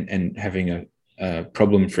and having a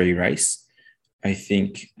problem-free race, I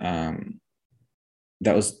think that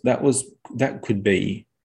could be,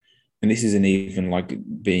 and this isn't even like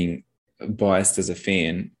being biased as a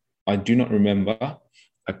fan. I do not remember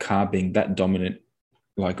a car being that dominant,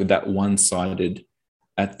 like that one-sided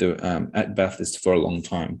at Bathurst for a long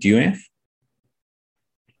time. Do you have?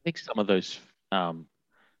 I think some of those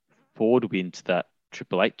forward wins that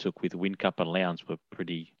Triple Eight took with Whincup and Lowndes were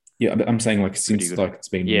pretty. Yeah, but I'm saying like since like it's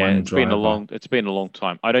been one driver. It's been a long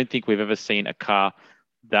time. I don't think we've ever seen a car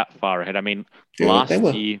that far ahead. I mean, they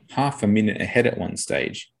were year half a minute ahead at one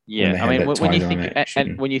stage. Yeah, I mean,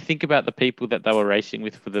 when you think about the people that they were racing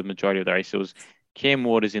with for the majority of the race, it was Cam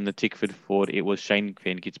Waters in the Tickford Ford. It was Shane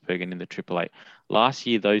Van Gisbergen in the Triple Eight. Last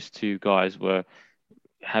year, those two guys were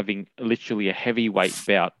having literally a heavyweight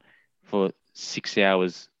bout for 6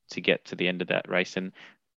 hours to get to the end of that race. And,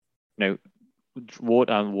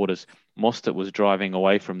 Waters, Mostert was driving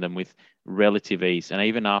away from them with relative ease. And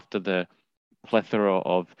even after the plethora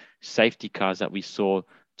of safety cars that we saw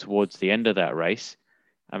towards the end of that race,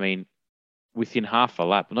 I mean, within half a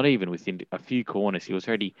lap, not even within a few corners, he was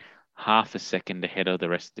already half a second ahead of the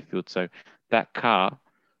rest of the field. So that car,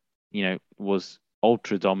 was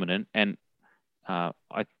ultra dominant, and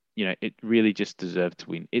it really just deserved to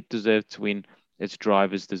win. It deserved to win. Its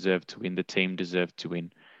drivers deserved to win. The team deserved to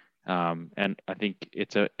win. And I think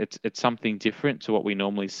it's something different to what we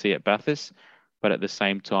normally see at Bathurst. But at the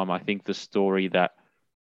same time, I think the story that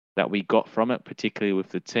we got from it, particularly with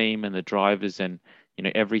the team and the drivers and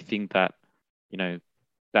everything that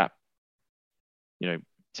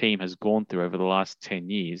team has gone through over the last 10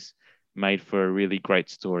 years, made for a really great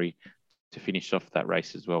story to finish off that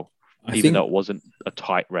race as well. Even though it wasn't a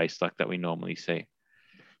tight race like that we normally see.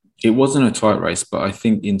 It wasn't a tight race, but I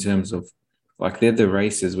think in terms of like they're the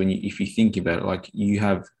races if you think about it, like you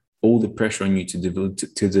have all the pressure on you to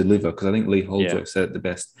deliver. Because I think Lee Holdsworth said it the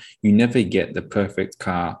best. You never get the perfect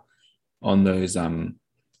car on those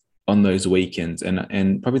weekends,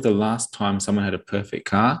 and probably the last time someone had a perfect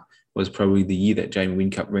car was probably the year that Jamie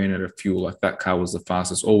Whincup ran out of fuel. Like that car was the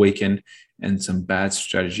fastest all weekend, and some bad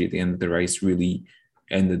strategy at the end of the race really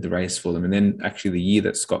ended the race for them. And then actually the year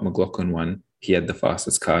that Scott McLaughlin won, he had the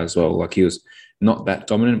fastest car as well. Like he was not that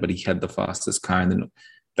dominant, but he had the fastest car, and then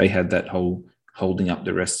they had that whole holding up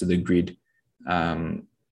the rest of the grid on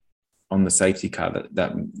the safety car.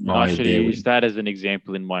 I should have used that as an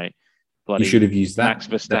example in my bloody. You should have used that Max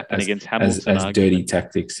Verstappen against Hamilton as dirty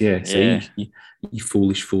tactics. Yeah. So you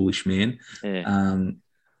foolish man. Yeah.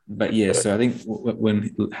 But yeah, so I think when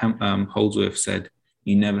Holdsworth said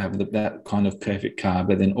you never have that kind of perfect car,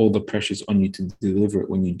 but then all the pressure's on you to deliver it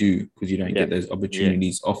when you do, because you don't get those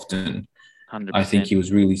opportunities often. 100%. I think he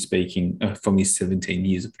was really speaking from his 17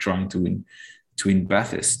 years of trying to win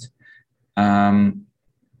Bathurst. I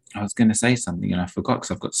was going to say something and I forgot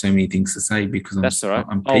because I've got so many things to say because That's all right.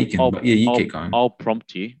 I'm peaking. But yeah, you keep going. I'll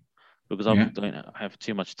prompt you because I don't have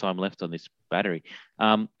too much time left on this battery.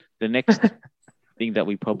 The next thing that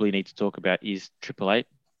we probably need to talk about is Triple Eight.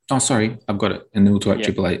 Oh, sorry, I've got it, and then we'll talk about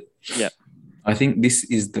Triple Eight. Yeah, I think this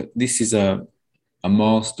is a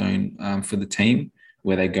milestone for the team,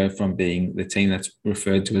 where they go from being the team that's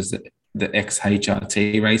referred to as the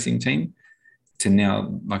ex-HRT racing team to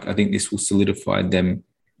now, like, I think this will solidify them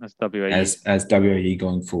as WAE. As WAE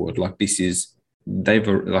going forward. Like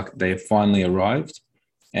they've finally arrived,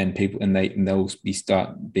 and they'll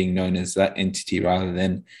start being known as that entity rather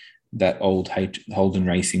than that old Holden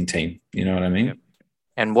racing team. You know what I mean? Yep.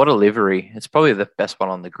 And what a livery! It's probably the best one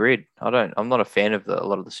on the grid. I'm not a fan of a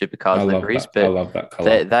lot of the supercars liveries, I but love that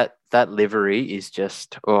color. that livery is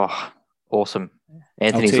just awesome.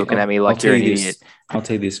 Anthony's looking at me I'll like tell you're an you idiot. this. I'll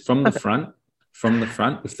tell you this from the front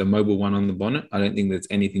with the Mobile One on the bonnet. I don't think there's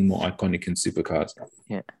anything more iconic in supercars.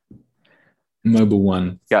 Yeah. Mobile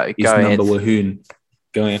One is Go number Anth. Wahoon.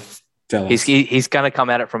 Go ahead. Tell us. He's going to come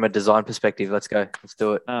at it from a design perspective. Let's go. Let's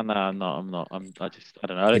do it. No, I'm not. I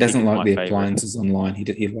don't know. He doesn't like the favorite. appliances online. He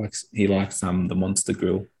likes the Monster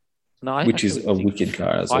Grill, No, which is a wicked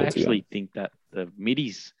car as well. I actually think that the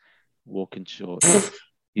middies Walkinshaw is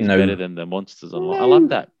No. better than the Monsters online. I love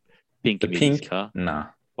that pink The middies pink car. Nah.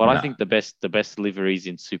 But nah. I think the best liveries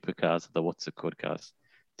in supercars are the what's it called cars,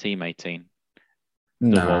 Team 18,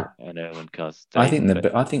 Nah. DeWalt and Erwin cars. I think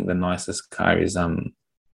the nicest car is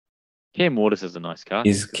Cam Waters is a nice car.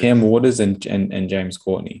 Is Cam Waters and James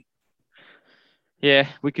Courtney. Yeah,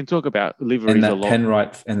 we can talk about liveries a lot.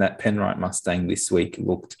 That Penrite Mustang this week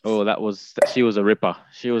looked. Oh, she was a ripper.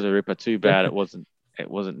 She was a ripper. Too bad it wasn't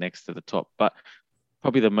next to the top. But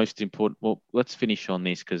probably the most important. Well, let's finish on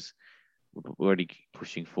this because we're already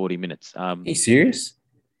pushing 40 minutes. Are you serious?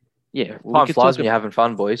 Yeah, time flies when you're having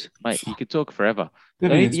fun, boys. Mate, you could talk forever. We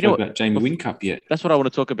haven't even spoke about Jamie Whincup yet. That's what I want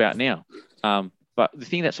to talk about now. But the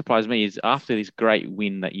thing that surprised me is after this great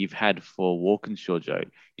win that you've had for Walkinshaw, Joe,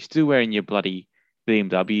 you're still wearing your bloody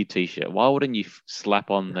BMW t-shirt. Why wouldn't you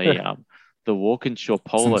slap on the Walkinshaw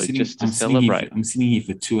polo to celebrate? I'm sitting here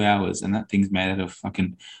for 2 hours and that thing's made out of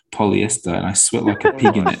fucking polyester and I sweat like a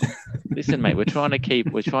pig in it. Listen, mate, we're trying to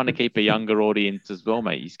keep a younger audience as well,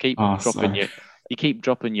 mate. You keep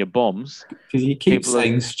dropping your bombs because you keep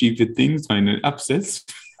saying stupid things, man. It upsets.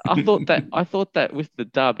 I thought that with the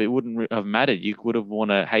dub, it wouldn't have mattered. You would have worn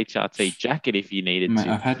a HRT jacket if you needed to.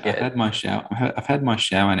 I've had my shower. I've had my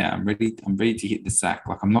shower now. I'm ready to hit the sack.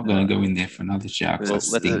 Like I'm not going to go in there for another shower.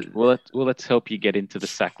 Let's help you get into the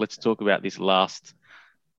sack. Let's talk about this last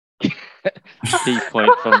key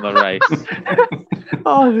point from the race.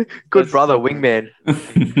 Oh, good brother, wingman.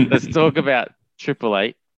 Let's talk about Triple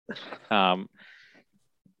Eight.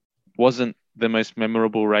 Wasn't the most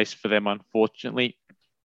memorable race for them, unfortunately.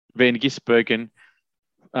 Van Gisbergen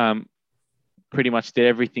pretty much did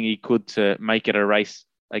everything he could to make it a race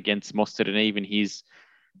against Mostert, and even his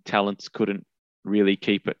talents couldn't really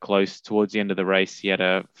keep it close. Towards the end of the race, he had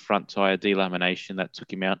a front tyre delamination that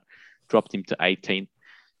took him out, dropped him to 18th.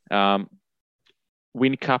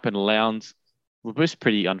 Whincup and Lowndes were both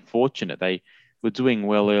pretty unfortunate. They were doing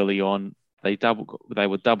well early on. They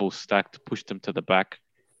were double stacked, pushed them to the back.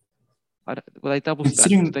 They double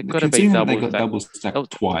stacked. They got to be double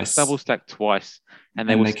stacked twice. Double stacked twice, and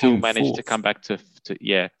they would still manage to come back to. So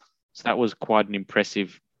that was quite an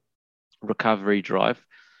impressive recovery drive.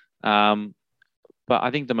 But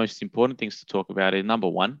I think the most important things to talk about is number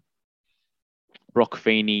one, Brock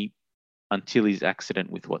Feeney, until his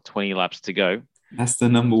accident with 20 laps to go. That's the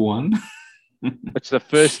number one. It's the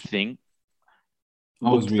first thing.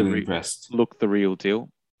 I was really impressed. Looked the real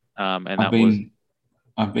deal, and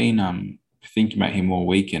I've been thinking about him all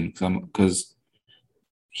weekend because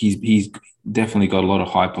he's definitely got a lot of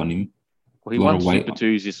hype on him. Well, he won Super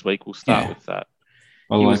 2s this week. We'll start with that.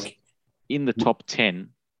 Well, he was in the top 10,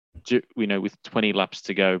 with 20 laps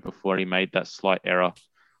to go before he made that slight error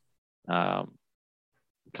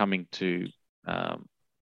coming to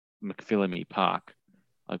McPhillamy Park.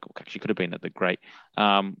 Actually, could have been at the Great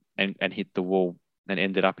and hit the wall and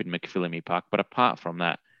ended up in McPhillamy Park. But apart from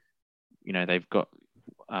that, they've got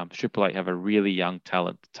Triple Eight have a really young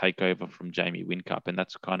talent to take over from Jamie Whincup, and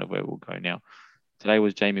that's kind of where we'll go now. Today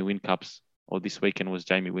was this weekend was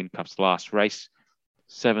Jamie Whincup's last race.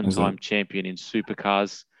 7-time champion in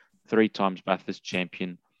supercars, 3 times Bathurst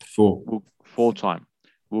champion. 4-time.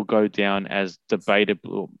 Will go down as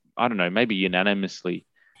debatable, I don't know, maybe unanimously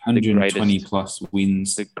 120 plus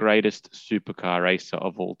wins. The greatest supercar racer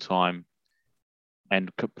of all time, and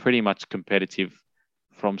pretty much competitive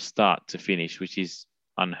from start to finish, which is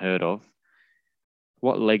unheard of.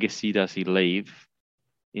 What legacy does he leave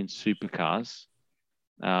in supercars?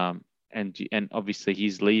 And obviously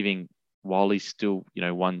he's leaving while he's still,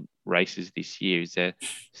 won races this year. Is there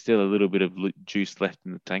still a little bit of juice left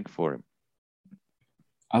in the tank for him?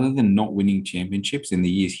 Other than not winning championships in the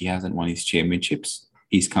years he hasn't won his championships,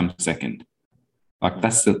 he's come second. Like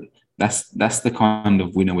that's the kind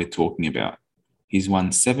of winner we're talking about. He's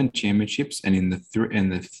won 7 championships, and in the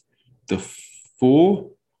 4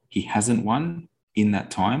 he hasn't won in that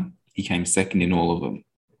time, he came second in all of them.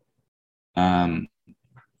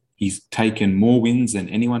 He's taken more wins than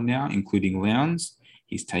anyone now, including Lowndes.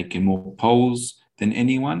 He's taken more poles than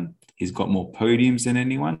anyone. He's got more podiums than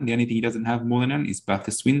anyone. The only thing he doesn't have more than anyone is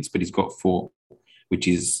Bathurst wins, but he's got 4, which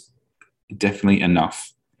is definitely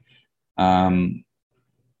enough. And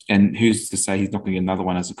who's to say he's not going to get another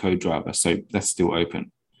one as a co-driver? So that's still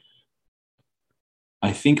open.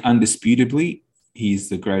 I think undisputably, he's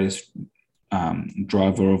the greatest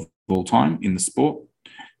driver of all time in the sport.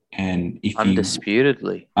 And if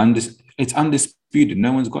undisputedly, it's undisputed.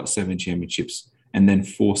 No one's got 7 championships and then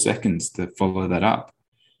 4 seconds to follow that up.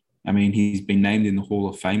 I mean, he's been named in the Hall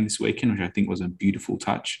of Fame this weekend, which I think was a beautiful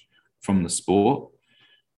touch from the sport.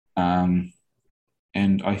 And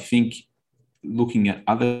I think looking at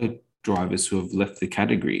other drivers who have left the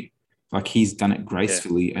category, like he's done it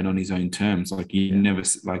gracefully and on his own terms. Like you never,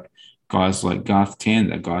 like guys like Garth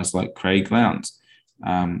Tander, guys like Craig Lowndes,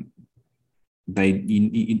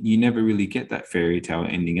 you never really get that fairy tale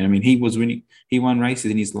ending. And I mean, he won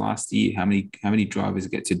races in his last year. How many drivers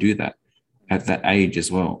get to do that at that age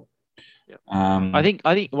as well? I think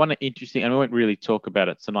one interesting, and we won't really talk about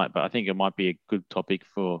it tonight, but I think it might be a good topic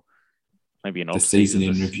for maybe an off-season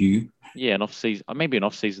in review. Yeah, maybe an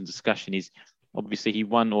off-season discussion is obviously he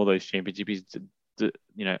won all those championships. He's,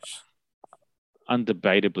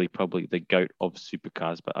 undebatably probably the GOAT of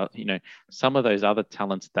supercars. But some of those other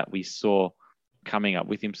talents that we saw coming up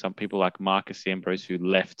with him, some people like Marcus Ambrose who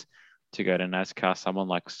left to go to NASCAR, someone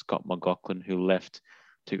like Scott McLaughlin who left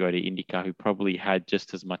to go to IndyCar, who probably had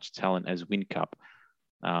just as much talent as Whincup,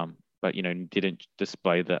 but didn't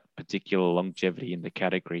display that particular longevity in the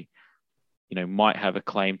category. Might have a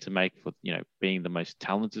claim to make for being the most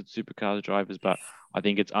talented supercar drivers, but I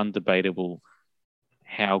think it's undebatable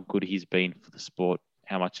how good he's been for the sport,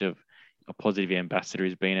 how much of a positive ambassador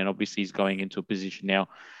he's been, and obviously he's going into a position now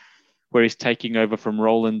where he's taking over from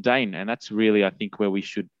Roland Dane, and that's really, I think, where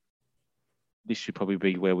this should probably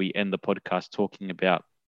be where we end the podcast, talking about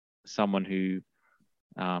someone who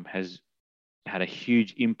has had a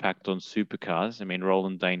huge impact on supercars. I mean,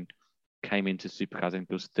 Roland Dane came into supercars, I think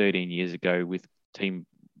it was 13 years ago, with Team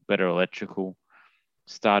Better Electrical,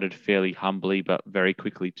 started fairly humbly, but very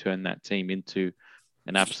quickly turned that team into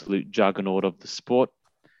an absolute juggernaut of the sport.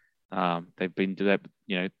 They've been the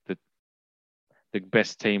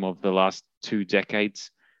best team of the last 2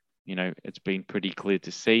 decades. It's been pretty clear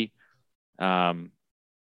to see. And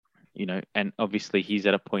obviously he's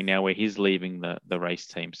at a point now where he's leaving the race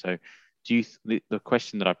team. So the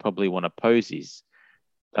question that I probably want to pose is,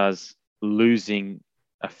 does losing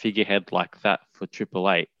a figurehead like that for Triple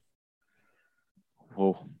Eight,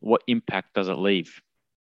 well, what impact does it leave?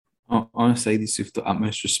 I want to say this with the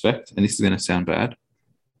utmost respect, and this is going to sound bad.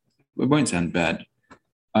 It won't sound bad.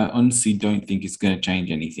 I honestly don't think it's going to change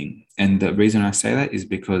anything. And the reason I say that is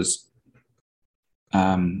because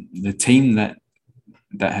the team that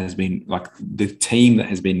has been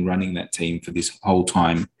running that team for this whole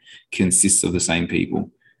time consists of the same people.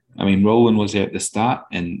 I mean, Roland was there at the start,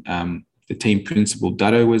 and the team principal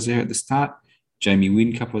Dutto was there at the start. Jamie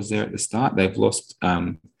Whincup was there at the start. They've lost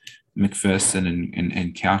McPherson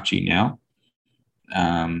and Couchy now,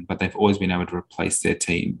 but they've always been able to replace their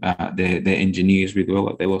team, their engineers really well.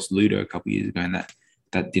 Like they lost Ludo a couple of years ago, and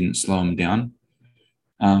that didn't slow them down.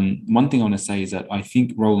 One thing I want to say is that I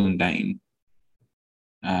think Roland Dane,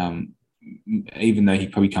 even though he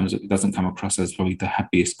probably doesn't come across as probably the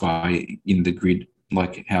happiest guy in the grid,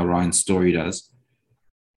 like how Ryan Story does,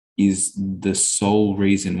 is the sole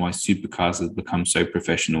reason why supercars has become so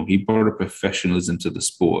professional. He brought a professionalism to the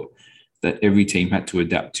sport that every team had to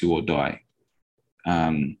adapt to or die.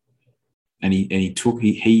 And him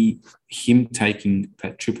taking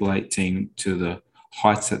that Triple Eight team to the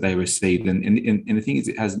heights that they received. And the thing is,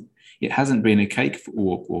 it hasn't been a cake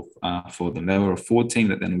for them. They were a Ford team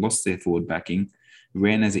that then lost their Ford backing,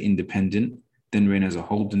 ran as an independent, then ran as a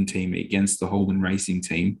Holden team against the Holden Racing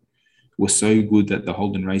team. Was so good that the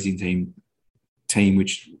Holden Racing team,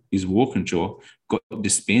 which is Walkinshaw, got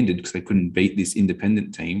disbanded because they couldn't beat this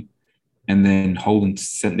independent team. And then Holden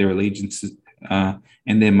sent their allegiances and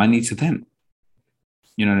their money to them.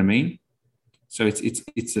 You know what I mean? So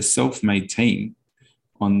it's a self-made team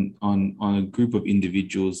on a group of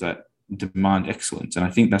individuals that demand excellence, and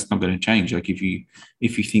I think that's not going to change. Like if you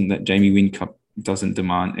think that Jamie Whincup doesn't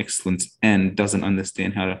demand excellence and doesn't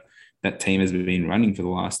understand how that team has been running for the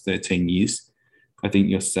last 13 years, I think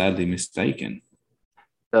you're sadly mistaken.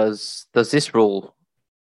 Does this rule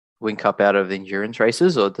Whincup out of the endurance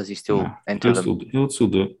races, or does he still enter them? He'll still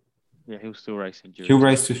do it. Yeah, he'll still race endurance. He'll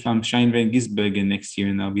race with Shane Van Gisbergen next year,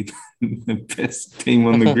 and they'll be the best team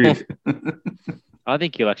on the grid. I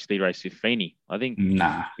think he'll actually race with Feeney. I think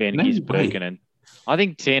Van no Gisbergen way. and I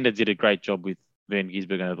think Tander did a great job with Van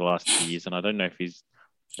Gisbergen over the last 2 years, and I don't know if he's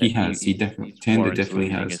He has. He definitely. Tander definitely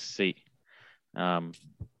has. A seat.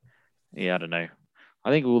 Yeah, I don't know. I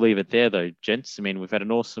think we'll leave it there, though, gents. I mean, we've had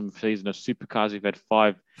an awesome season of supercars. We've had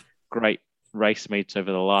 5 great race meets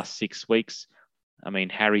over the last 6 weeks. I mean,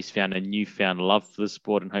 Harry's found a newfound love for the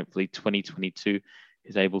sport, and hopefully 2022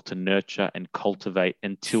 is able to nurture and cultivate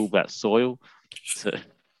and till that soil.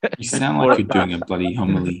 You sound like you're doing a bloody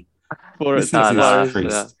homily. For it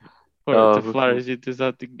to flourish into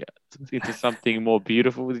something more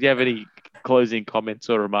beautiful. Do you have any closing comments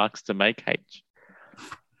or remarks to make, H?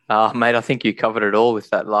 Mate, I think you covered it all with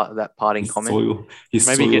that parting comment. His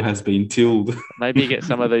soil has been tilled. Maybe get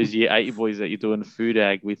some of those year 8 boys that you're doing food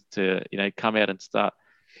ag with to, come out and start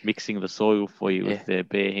mixing the soil for you with their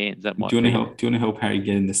bare hands. That might. Do you want to help Harry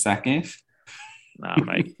get in the sack, F? Nah,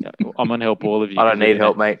 mate. I'm gonna help all of you. I don't need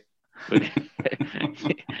help, mate.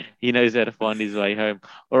 He knows how to find his way home.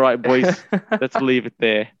 All right, boys, let's leave it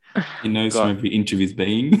there. He knows from every inch of his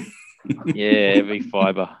being. Yeah, every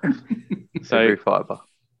fiber. So, every fiber.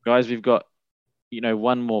 Guys, we've got,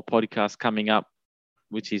 one more podcast coming up,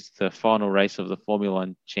 which is the final race of the Formula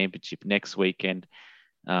One Championship next weekend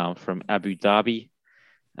from Abu Dhabi.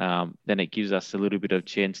 Then it gives us a little bit of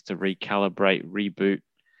chance to recalibrate, reboot,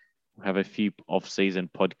 have a few off-season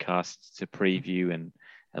podcasts to preview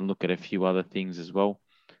and look at a few other things as well.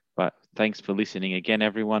 But thanks for listening again,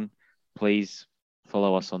 everyone. Please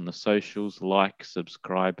follow us on the socials, like,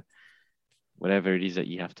 subscribe, whatever it is that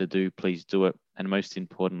you have to do, please do it. And most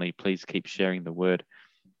importantly, please keep sharing the word,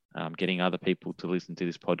 getting other people to listen to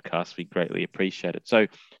this podcast. We greatly appreciate it. So,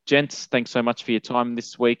 gents, thanks so much for your time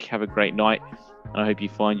this week. Have a great night. And I hope you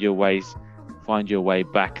find your way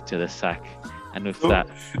back to the sack. And with that,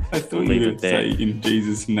 I thought you would say in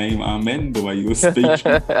Jesus' name, Amen, the way you were speaking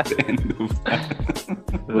at the end of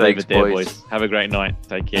that. We'll leave it there, boys. Have a great night.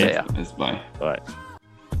 Take care. Yes, bye. Bye.